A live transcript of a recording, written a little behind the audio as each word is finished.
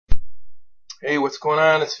Hey, what's going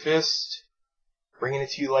on? It's Fist, bringing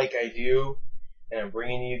it to you like I do, and I'm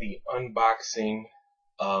bringing you the unboxing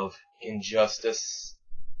of Injustice.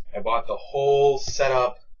 I bought the whole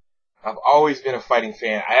setup. I've always been a fighting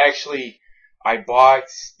fan. I bought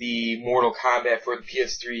the Mortal Kombat for the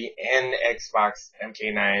PS3 and the Xbox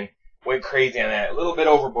MK9. Went crazy on that, a little bit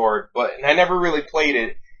overboard, and I never really played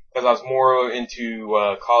it because I was more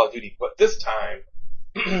into Call of Duty. But this time,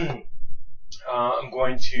 I'm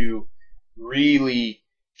going to really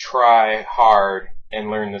try hard and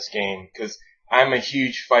learn this game because I'm a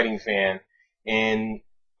huge fighting fan, and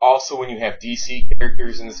also when you have DC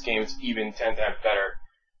characters in this game, it's even 10 times better.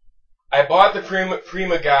 I bought the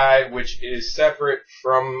Prima guide, which is separate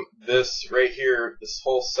from this right here, this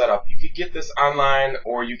whole setup. You could get this online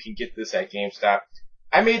or you can get this at GameStop.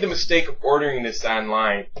 I made the mistake of ordering this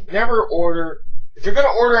online. If you're going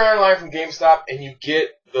to order online from GameStop and you get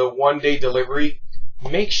the one-day delivery,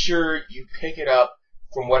 make sure you pick it up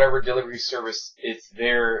from whatever delivery service it's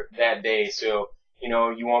there that day, so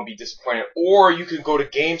you won't be disappointed. Or you can go to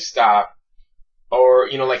GameStop, or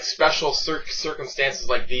like special circumstances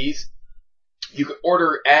like these, you can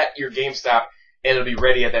order at your GameStop and it'll be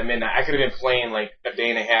ready at that midnight. I could have been playing like a day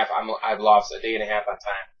and a half. I've lost a day and a half on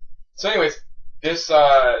time. So anyways, this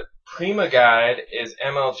Prima guide is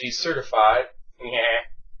MLG certified. Yeah.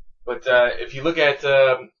 But if you look at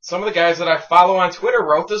some of the guys that I follow on Twitter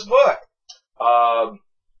wrote this book.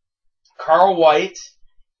 Carl White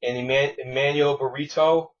and Emmanuel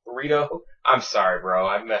Burrito. I'm sorry, bro.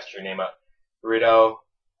 I messed your name up. Burrito.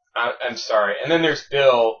 I'm sorry. And then there's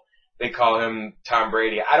Bill. They call him Tom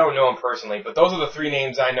Brady. I don't know him personally, but those are the three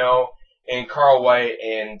names I know. And Carl White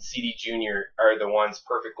and CD Jr. are the ones.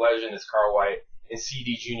 Perfect Legend is Carl White and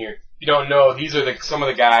CD Jr. If you don't know, these are some of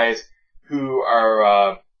the guys who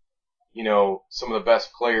are some of the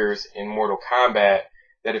best players in Mortal Kombat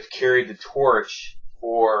that have carried the torch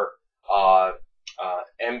for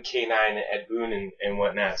MK9 and Ed Boon and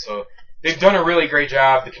whatnot. So they've done a really great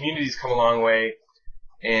job. The community's come a long way,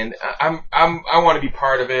 and I want to be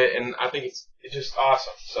part of it, and I think it's just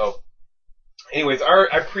awesome. So, anyways,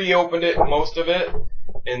 I pre-opened it, most of it,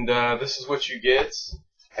 and this is what you get.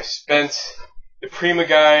 I spent the Prima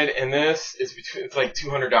guide, and it's like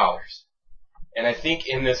 $200. And I think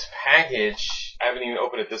in this package, I haven't even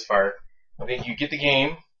opened it this far, I think you get the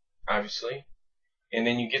game, obviously, and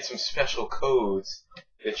then you get some special codes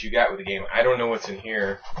that you got with the game. I don't know what's in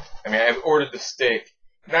here. I mean, I've ordered the stick.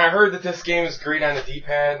 Now, I heard that this game is great on the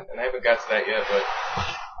D-pad, and I haven't got to that yet, but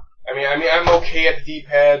I mean, I'm okay at the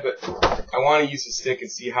D-pad, but I want to use the stick and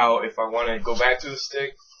see if I want to go back to the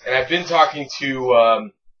stick. And I've been talking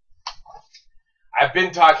to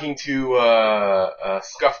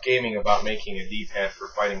Scuff Gaming about making a D-pad for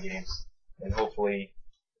fighting games, and hopefully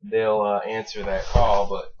they'll answer that call.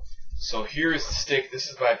 But so here's the stick. This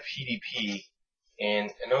is by PDP,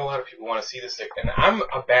 and I know a lot of people want to see the stick. And I'm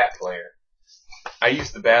a bat player. I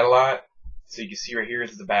use the bat a lot, so you can see right here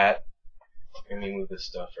is the bat. Let me move this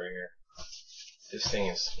stuff right here. This thing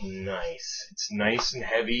is nice. It's nice and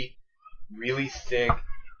heavy, really thick.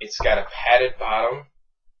 It's got a padded bottom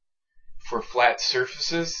for flat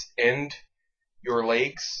surfaces and your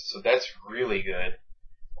legs, so that's really good.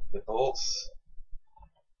 The bolts,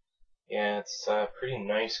 yeah, it's pretty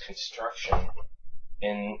nice construction.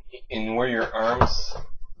 And where your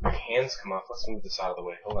hands come off. Let's move this out of the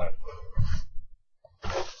way. Hold on.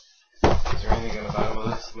 Is there anything on the bottom of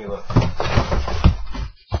this? Let me look.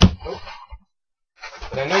 Nope.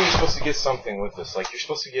 But I know you're supposed to get something with this. Like, you're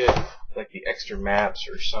supposed to get like the extra maps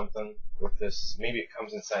or something with this. Maybe it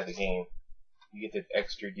comes inside the game. You get the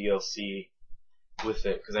extra DLC with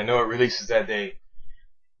it, because I know it releases that day.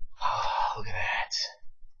 Oh, look at that.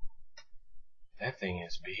 That thing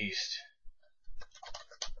is beast.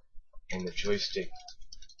 And the joystick.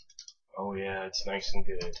 Oh yeah, it's nice and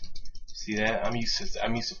good. See that? I'm used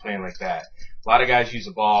to playing like that. A lot of guys use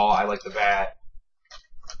a ball. I like the bat.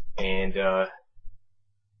 And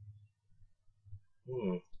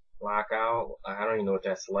lockout. I don't even know what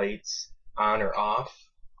that's. Lights on or off.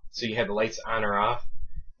 So you have the lights on or off.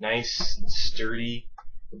 Nice and sturdy.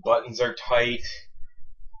 The buttons are tight.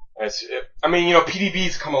 I mean,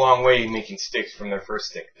 PDB's come a long way in making sticks from their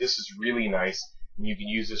first stick. This is really nice. And you can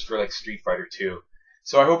use this for like Street Fighter 2.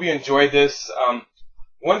 So I hope you enjoyed this.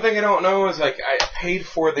 One thing I don't know is I paid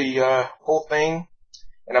for the whole thing,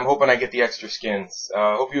 and I'm hoping I get the extra skins.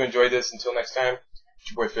 Hope you enjoyed this. Until next time,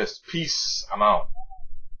 it's your boy Fist. Peace. I'm out.